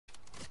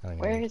I don't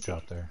Where even is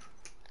drop he? there.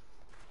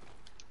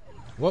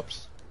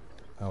 Whoops!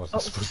 I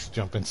wasn't supposed to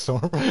jump in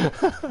storm.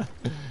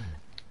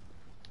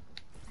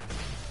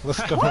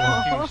 Let's go.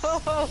 Nice!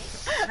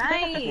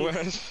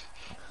 What?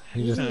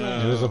 He just,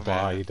 it was a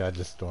bot, he died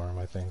to storm,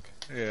 I think.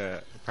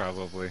 Yeah,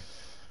 probably.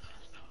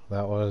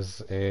 That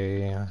was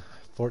a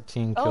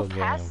 14 kill game.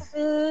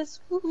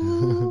 Pacifist!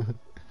 Woohoo!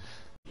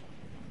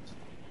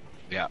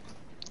 Yeah.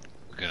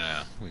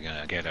 We're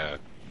gonna get a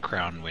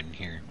crown win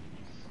here.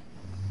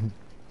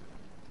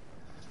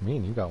 Me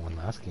and you got one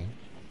last game.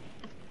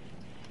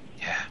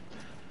 Yeah.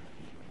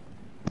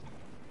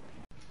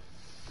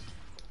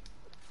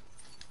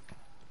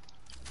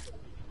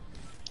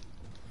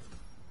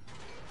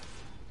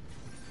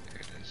 There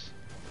it is.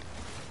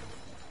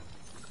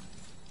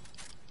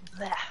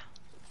 Blech.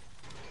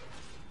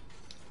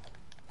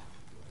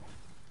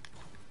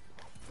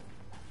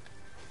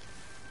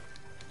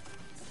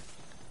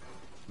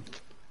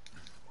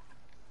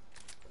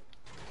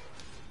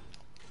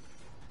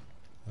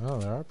 Oh,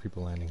 there are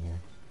people landing here.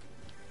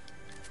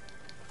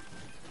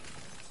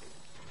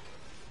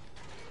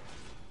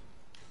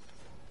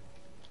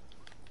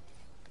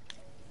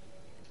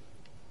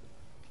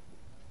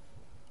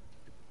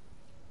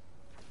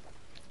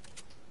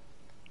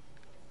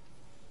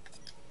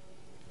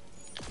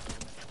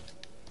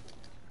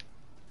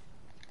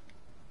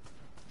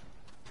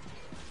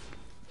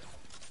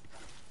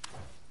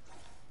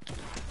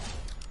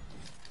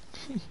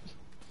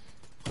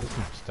 There's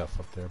some stuff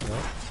up there, bro.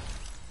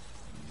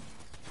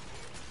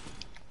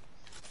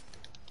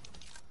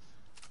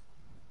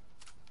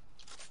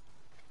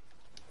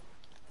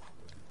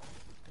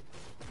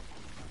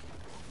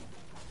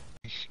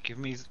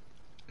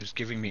 It's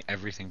giving me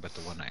everything but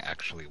the one I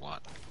actually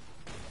want.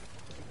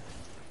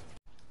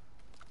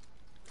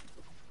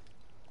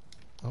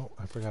 Oh,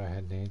 I forgot I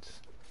had nades.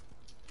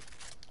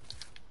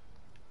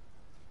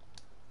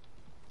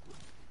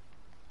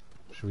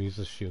 Should we use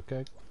the shield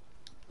keg?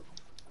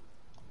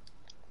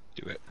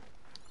 Do it.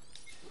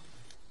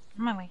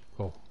 On my way.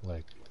 Oh,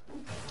 like.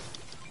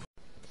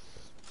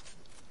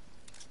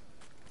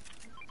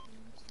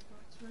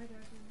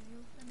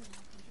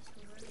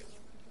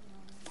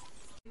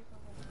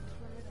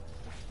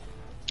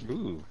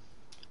 Ooh.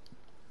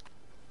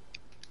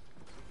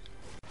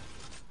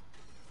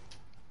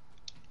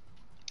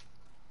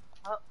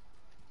 Oh.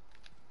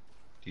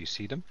 Do you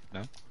see them? No?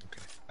 Okay.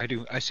 I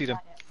do. I see them.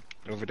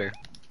 Over there.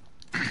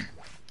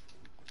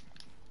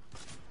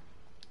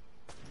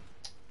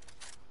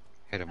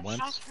 Hit him once.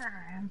 Shot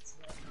her.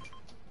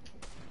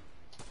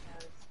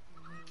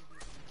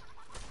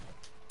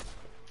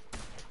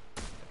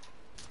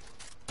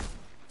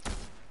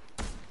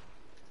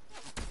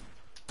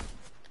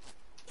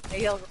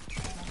 Hey, yo.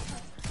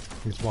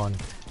 He's one.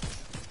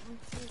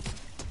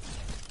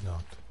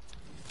 Knocked.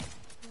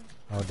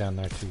 Oh, down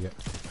there too, yeah.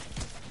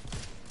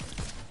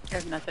 I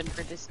have nothing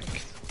for distance.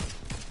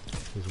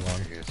 He's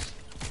one. There he is.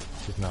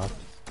 He's knocked.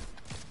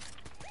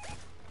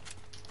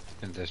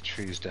 And there's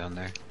trees down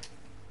there.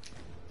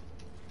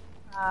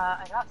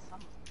 I got some.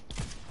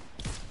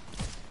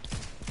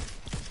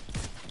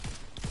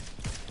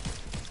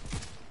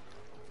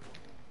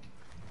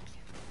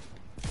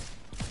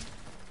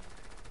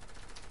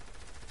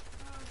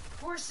 Of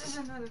course there's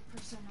another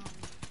person on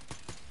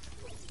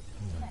me.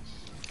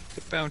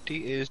 The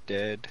bounty is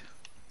dead.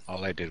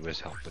 All I did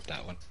was help with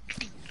that one.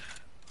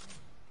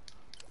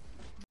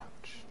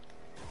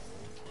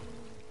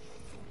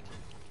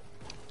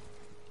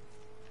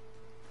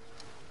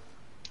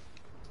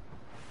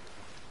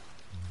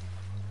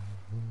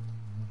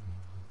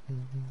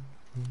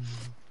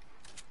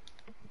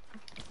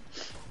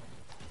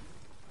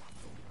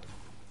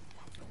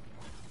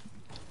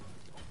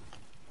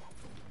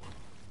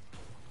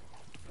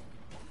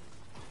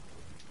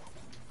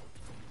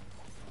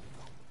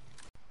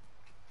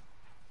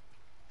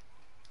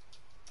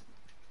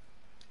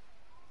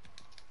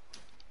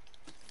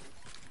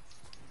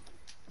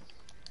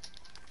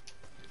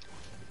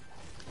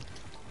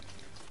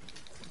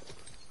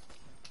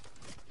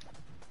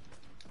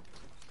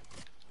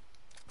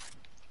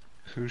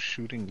 Who's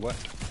shooting what?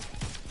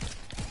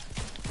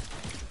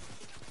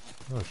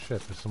 Oh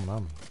shit, there's someone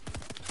on me.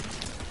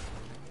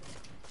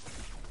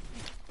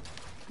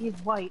 He's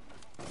white.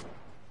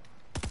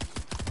 Oh,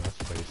 that's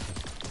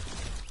racist.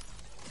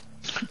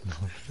 No,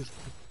 just...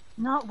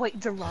 Not white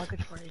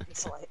derogatory,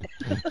 just white.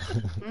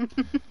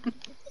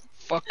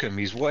 Fuck him,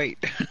 he's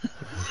white.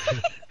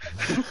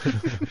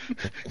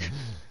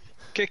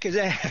 Kick his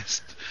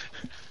ass.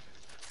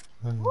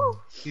 Woo.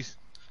 He's...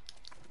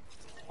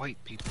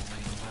 White people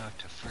ain't allowed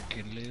to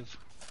frickin' live.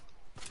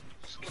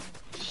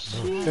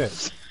 Oh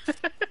shit.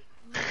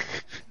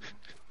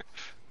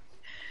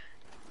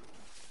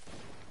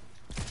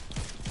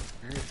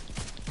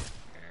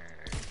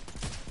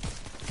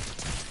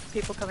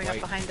 People coming up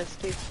White. behind us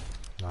too.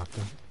 Knocked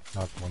him.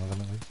 Knocked one of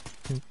them at least.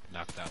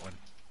 Knock that one.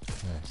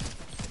 Nice.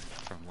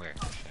 From where?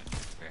 Shit.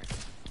 Where?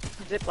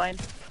 Zip line.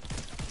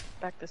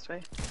 Back this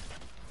way.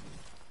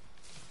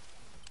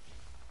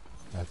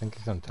 I think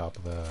he's on top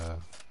of the...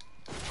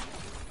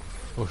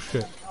 Oh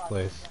shit,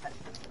 place.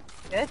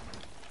 Good?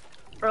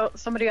 Bro,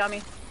 somebody on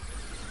me.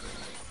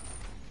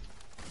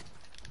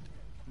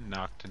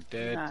 Knocked and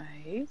dead.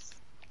 Nice.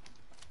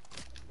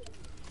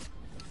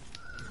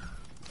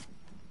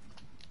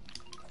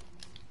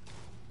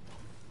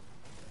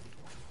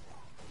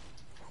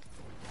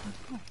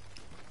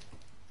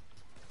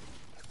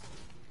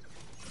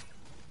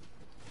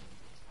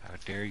 How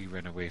dare you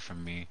run away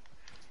from me?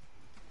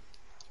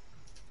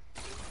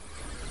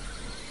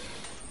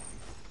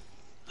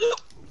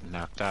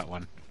 Knocked that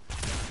one.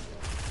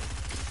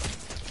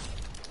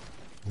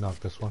 Knock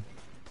this one.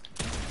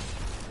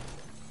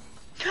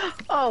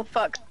 Oh,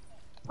 fuck.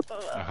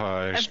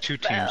 There's two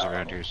teams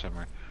around here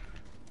somewhere.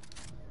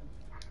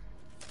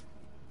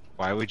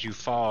 Why would you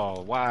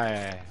fall?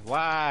 Why?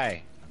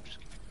 Why?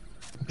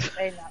 I'm just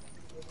kidding.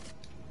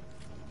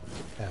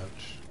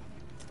 Ouch.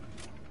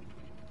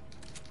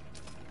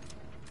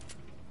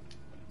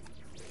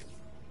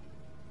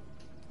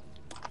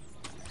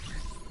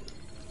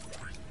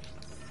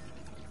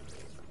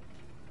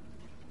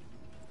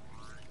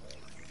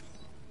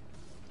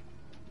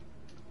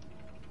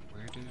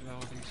 Where did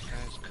all these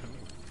guys come?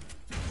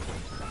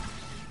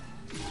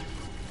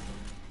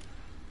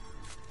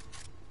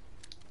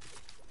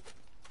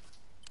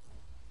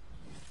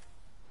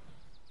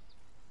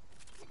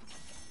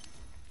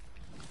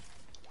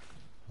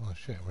 Oh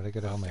shit, where'd I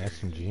get all my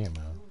SMG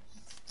ammo?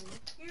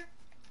 Here.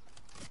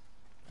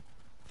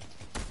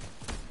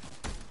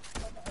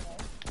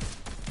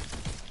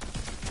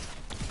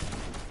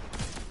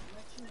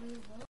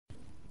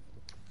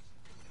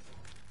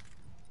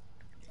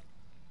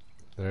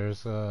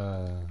 There's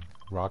a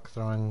rock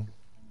throwing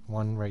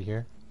one right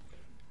here.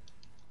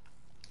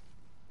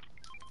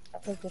 Are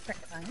those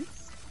different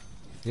kinds?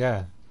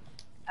 Yeah.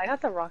 I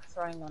got the rock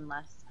throwing one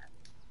last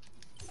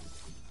time.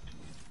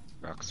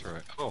 Rock throw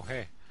it. Oh,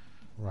 hey.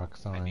 Rock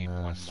need throwing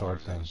one more sword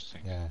of thing. those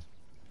things. Yeah.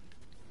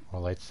 Or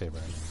lightsaber,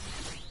 I mean.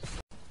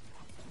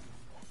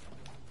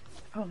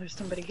 Oh, there's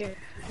somebody here.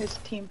 Here's a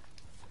team.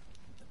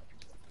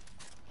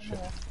 Shit.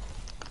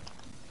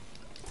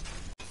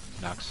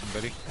 Knock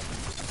somebody.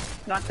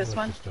 Knock this Oh,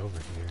 one. it's just over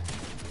here.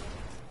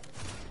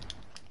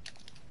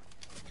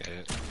 Get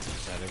it.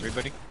 Is that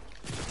everybody?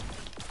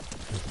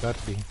 It's about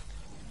to be.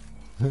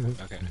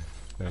 Okay.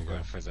 There I'm you go.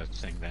 going for that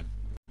thing then.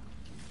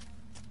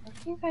 How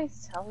can you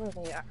guys tell where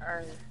they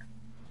are?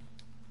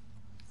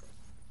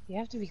 You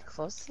have to be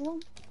close to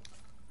them?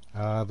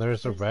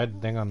 There's a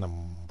red thing on the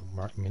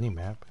mini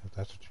map, if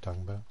that's what you're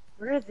talking about.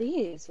 Where are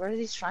these? Where are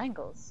these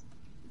triangles?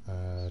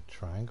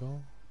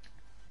 Triangle?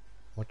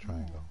 What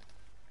triangle?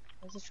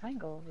 There's a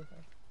triangle over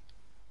there.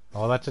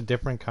 Oh, that's a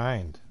different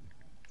kind.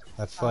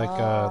 That's like,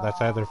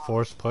 that's either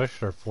force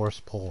push or force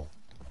pull.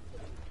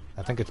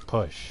 I think it's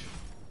push.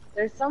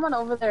 There's someone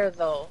over there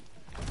though.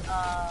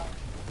 Oh,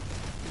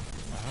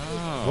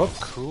 Whoops.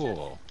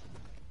 cool.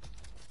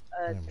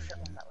 A Oh my different God.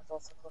 one that was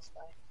also close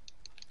by.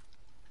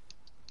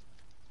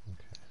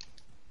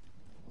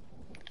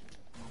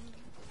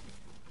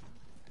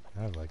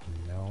 I have like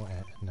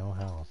no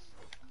health.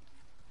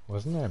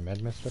 Wasn't there a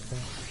med mist up there?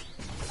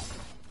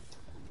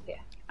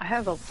 Yeah. I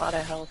have a lot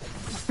of health.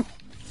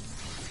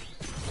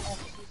 I have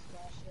 2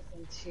 splashes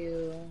and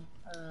 2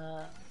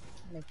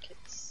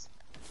 medkits.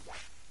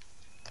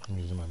 I'm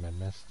using my med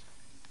mist.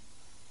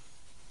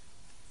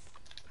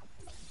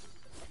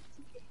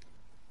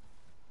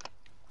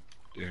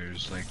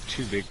 There's like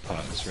 2 big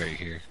pots right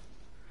here.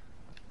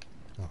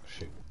 Oh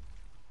shoot.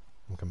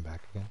 I'm coming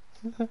back again.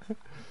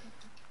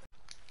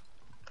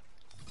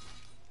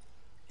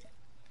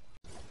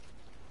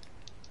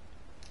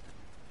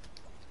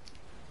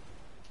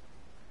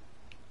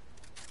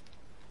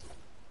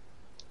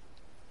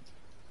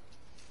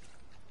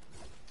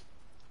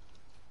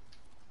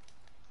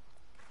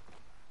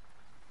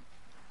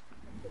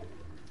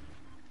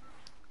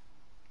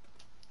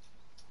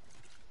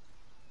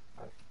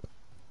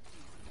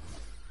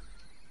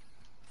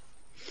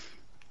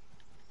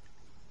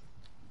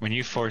 When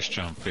you force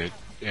jump, it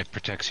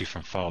protects you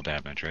from fall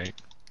damage, right?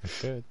 I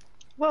should.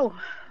 Whoa!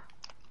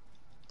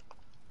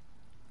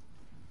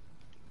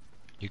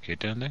 You good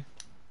down there?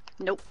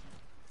 Nope.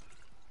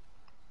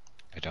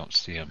 I don't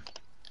see him.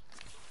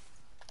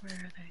 Where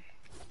are they?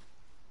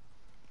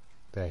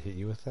 Did I hit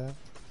you with that?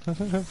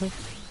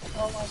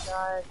 Oh my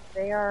god,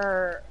 they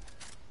are...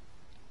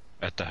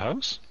 At the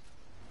house?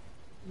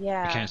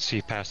 Yeah. I can't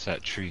see past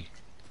that tree.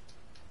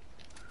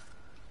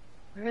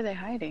 Where are they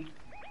hiding?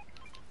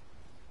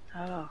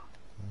 Oh.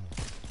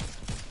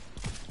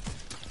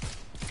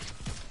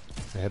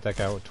 I hit that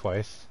guy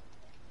twice.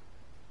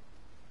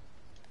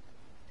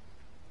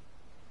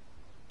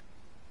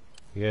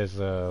 He has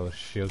a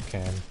shield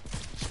can,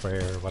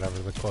 sprayer, whatever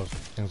the close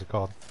things are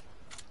called.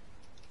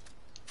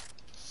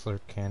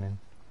 Slurp cannon.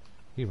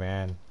 He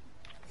ran.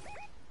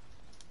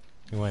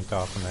 He went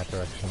off in that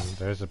direction.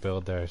 There's a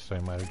build there, so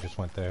he might have just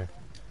went there.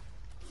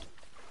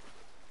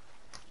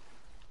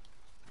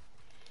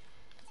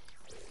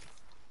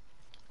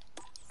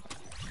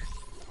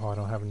 Oh, I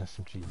don't have an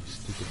SMG, you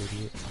stupid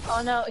idiot.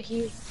 Oh no,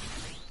 he's...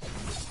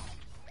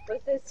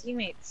 with his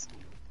teammates.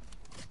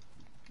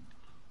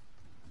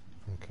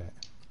 Okay.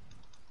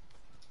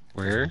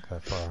 Where? Not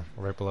that far.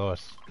 Right below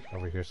us.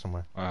 Over here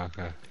somewhere. Oh,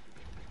 okay.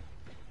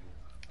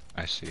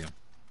 I see him.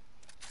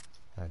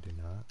 I do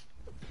not.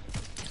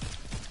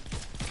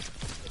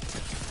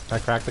 I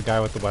cracked the guy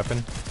with the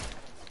weapon.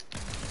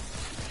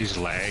 He's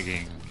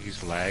lagging.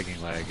 He's lagging.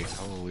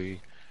 Holy.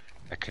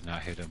 I could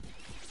not hit him.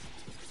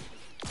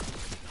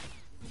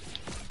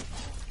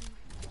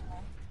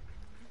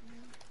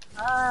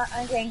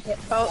 I'm getting hit.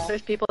 Oh,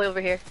 there's people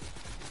over here.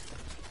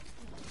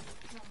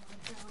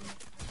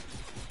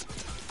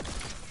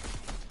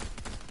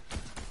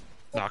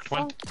 Knocked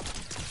one.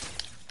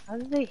 How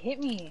did they hit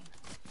me?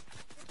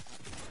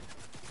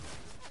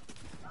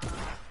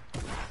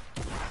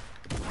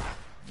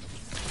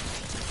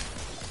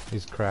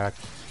 He's cracked.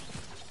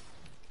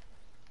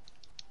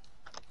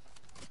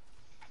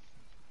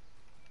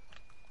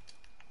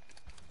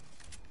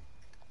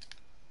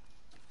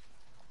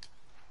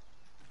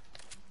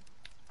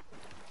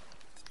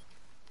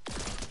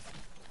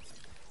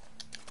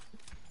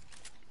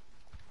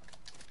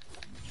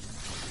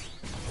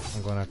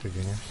 I'm going after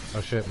Junior.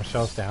 Oh shit,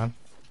 Michelle's down.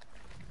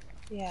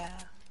 Yeah.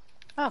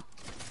 Oh,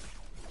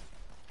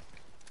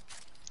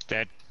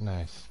 Dead.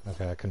 Nice.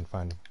 Okay, I couldn't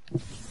find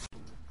him.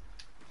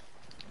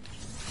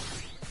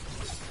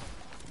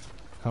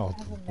 Oh,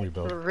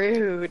 rebuild.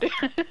 rude.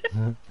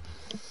 It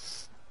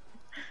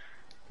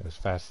was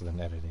faster than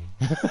editing.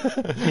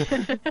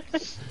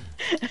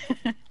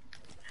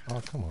 Oh,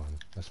 come on.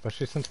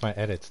 Especially since my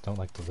edits don't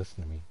like to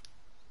listen to me.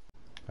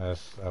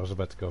 I was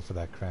about to go for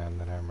that cran,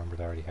 then I remembered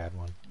I already had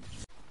one.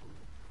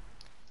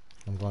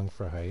 I'm going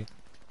for height.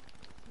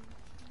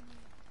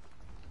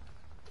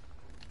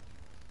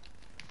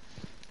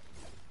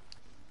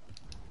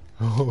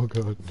 Oh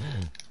god.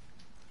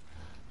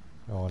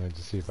 I wanted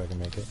to see if I can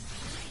make it.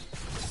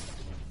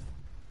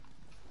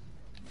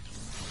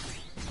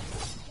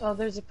 Oh,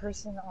 there's a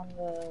person on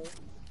the...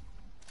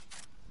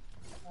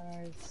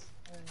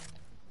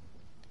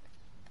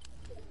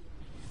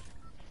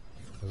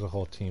 There's a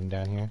whole team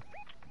down here.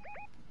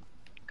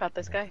 Got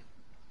this guy.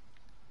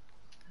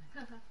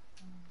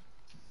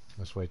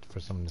 Let's wait for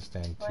someone to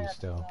stand too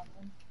still.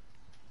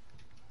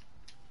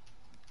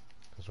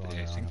 Because we're on Yeah,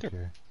 I our think own up they're-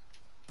 here.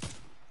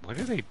 What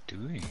are they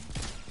doing?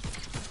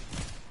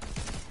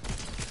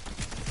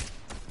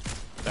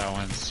 That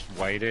one's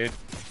whited.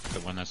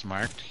 The one that's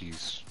marked,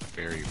 he's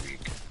very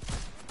weak.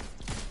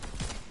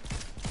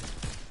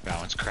 That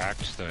one's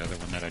cracked. The other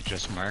one that I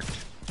just marked.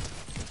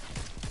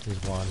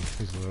 He's one.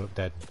 He's a little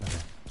dead. Okay.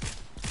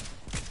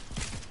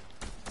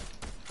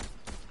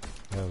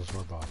 Yeah, those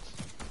were bots.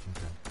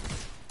 Okay.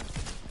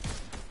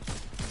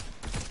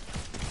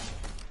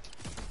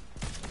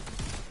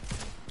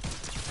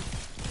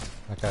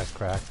 That guy's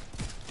cracked.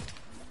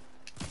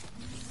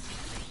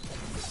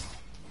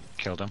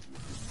 Killed him.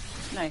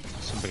 Nice.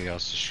 Somebody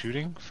else is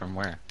shooting? From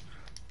where?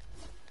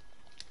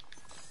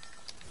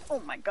 Oh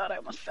my god, I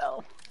almost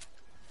fell.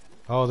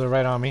 Oh, they're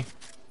right on me.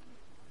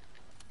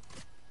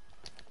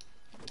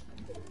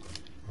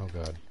 Oh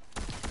god.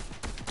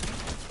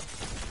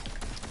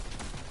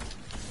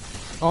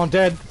 Oh, I'm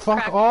dead. Fuck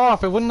Crack.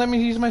 off! It wouldn't let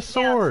me use my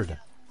sword.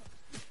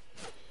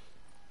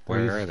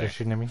 Where are they? They're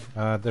shooting at me.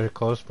 They're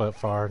close but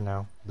far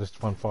now. This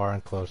one far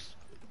and close.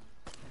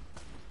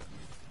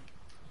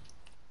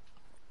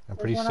 I'm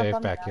pretty one up safe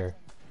on the back here. mountain.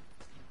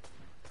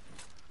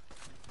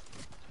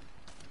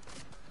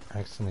 I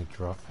accidentally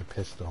dropped my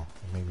pistol.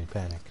 It made me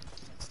panic.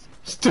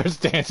 Starts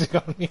dancing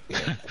on me.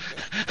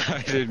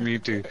 I didn't mean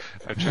to.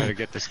 I'm trying to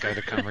get this guy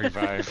to come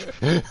revive.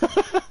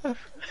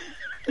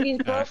 He's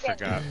broken. I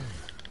forgot.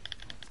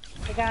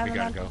 The guy on We the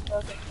gotta mountain's go.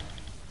 broken.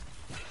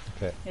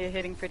 Okay. You're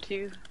hitting for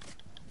 2.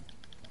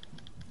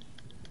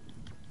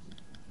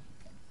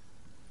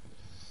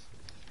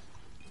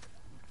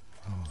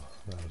 Oh,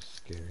 that was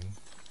scary.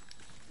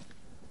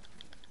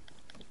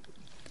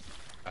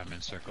 I'm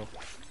in circle.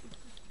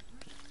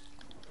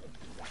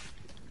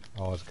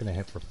 Oh, it's gonna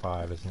hit for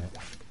 5, isn't it?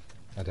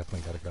 I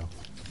definitely gotta go.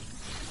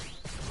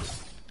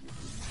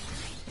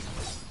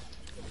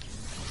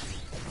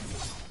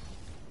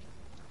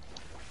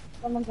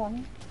 Someone's on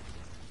me.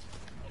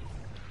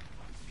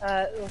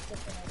 It looks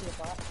like there might be a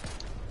bot.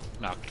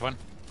 Knocked one.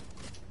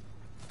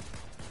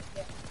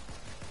 Yeah.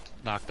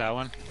 Knocked that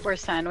one. We're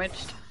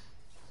sandwiched.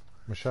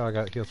 Michelle, I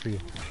got heals for you.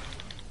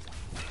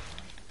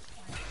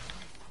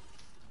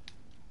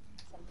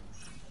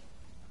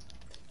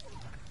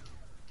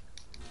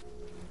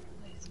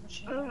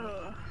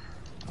 Ugh.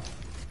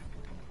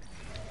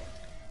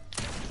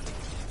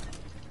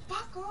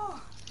 Fuck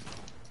off!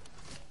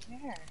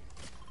 Where?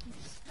 You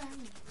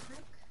spammy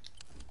prick.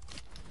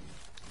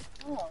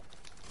 Oh,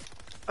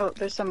 Oh,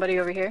 there's somebody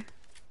over here.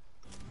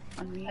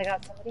 On me. I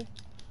got somebody.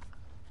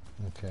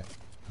 Okay.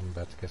 I'm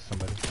about to get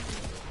somebody.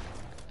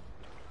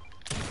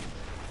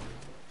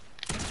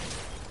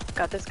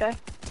 Got this guy.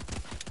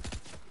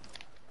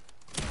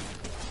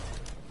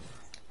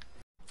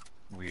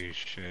 We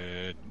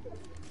should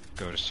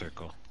go to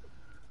circle.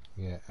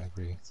 Yeah, I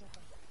agree.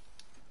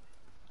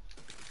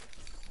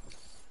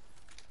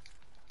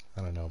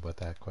 I don't know about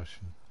that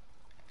question.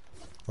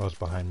 Oh, it's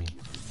behind me.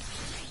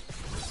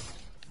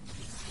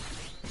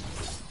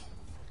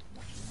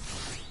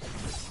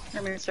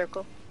 I'm in a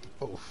circle.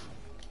 Oof.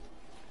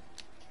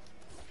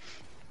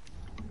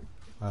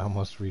 I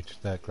almost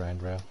reached that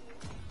grind rail.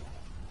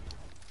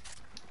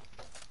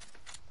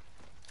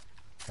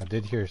 I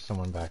did hear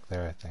someone back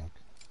there, I think.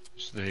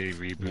 So they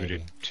rebooted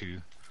Maybe.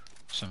 too.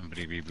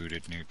 Somebody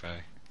rebooted nearby.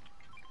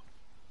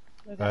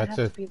 We're gonna have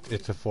to be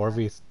It's a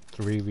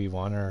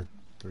 4v3v1 or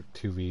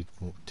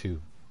 2v2.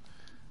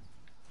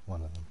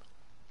 One of them.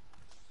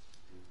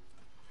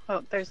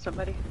 Oh, there's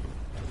somebody.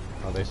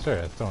 Oh, they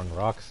started throwing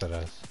rocks at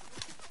us.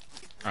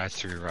 I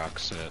threw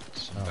rocks at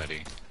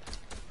somebody.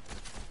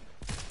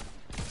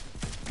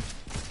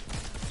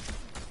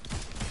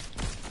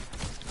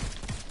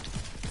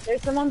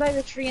 There's someone by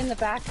the tree in the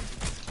back.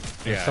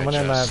 There's Yeah, someone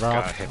I in that just got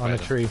rock hit on by a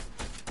them. tree.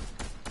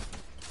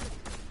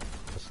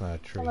 That's not a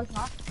tree. Someone's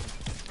knocked.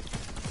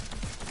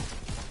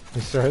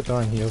 He started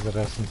throwing heals at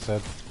us and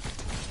said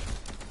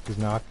he's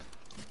knocked.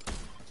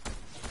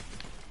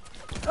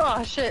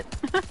 Oh shit.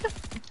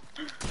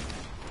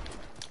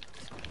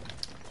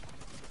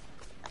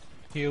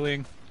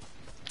 Healing.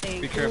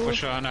 Thank Be careful, you.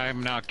 Sean.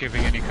 I'm not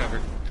giving any cover.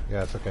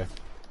 Yeah, it's okay.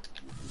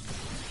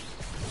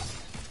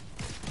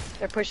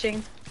 They're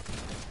pushing.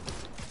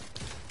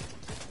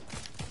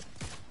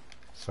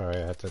 Sorry,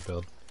 I had to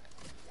build.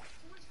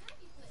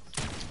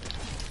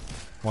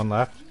 One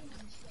left.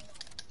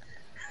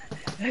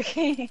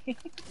 Okay. I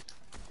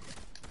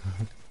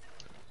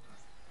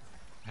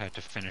had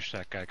to finish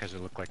that guy because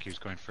it looked like he was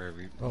going for a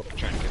Oh.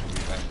 trying to get a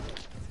revive.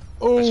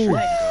 Oh!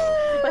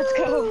 Let's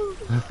go.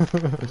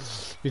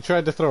 He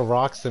tried to throw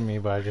rocks at me,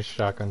 but I just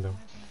shotgunned him.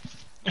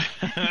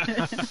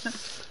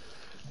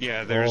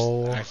 Yeah, there's.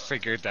 Oh. I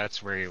figured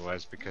that's where he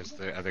was because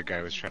the other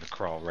guy was trying to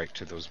crawl right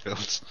to those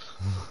builds.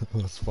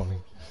 That's funny.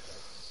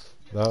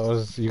 That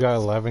was, you got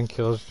 11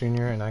 kills,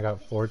 Junior, and I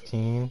got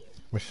 14.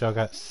 Michelle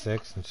got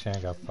 6, and Shan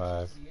got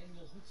 5.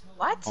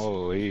 What?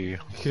 Holy.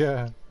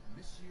 Yeah.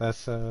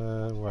 That's,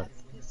 what?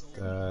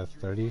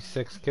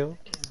 36 kills?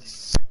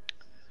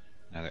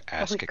 Another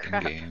ass Holy kicking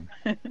crap. game.